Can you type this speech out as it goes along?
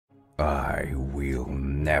I will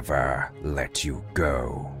never let you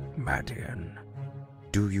go, Madion.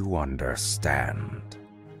 Do you understand?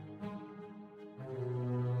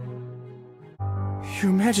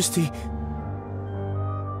 Your Majesty...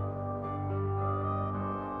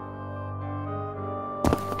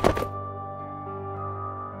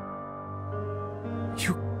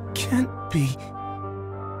 You can't be...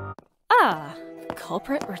 Ah, the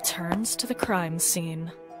culprit returns to the crime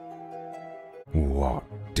scene. What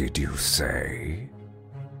did you say?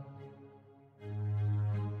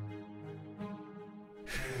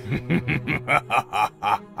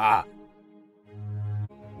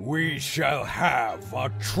 We shall have a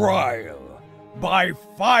trial by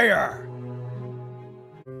fire!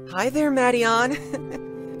 Hi there,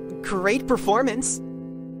 Madion. Great performance.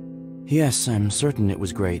 Yes, I'm certain it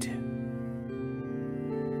was great.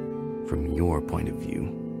 From your point of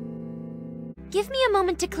view. Give me a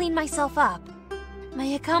moment to clean myself up. My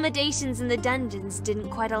accommodations in the dungeons didn't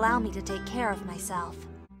quite allow me to take care of myself.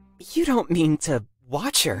 You don't mean to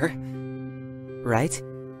watch her, right?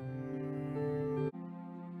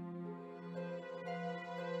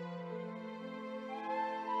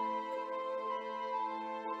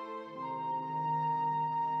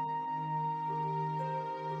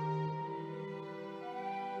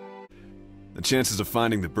 The chances of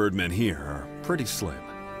finding the Birdmen here are pretty slim.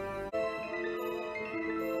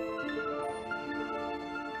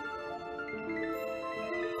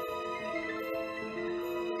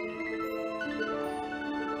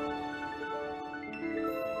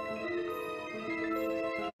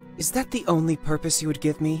 Is that the only purpose you would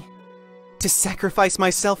give me? To sacrifice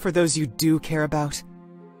myself for those you do care about?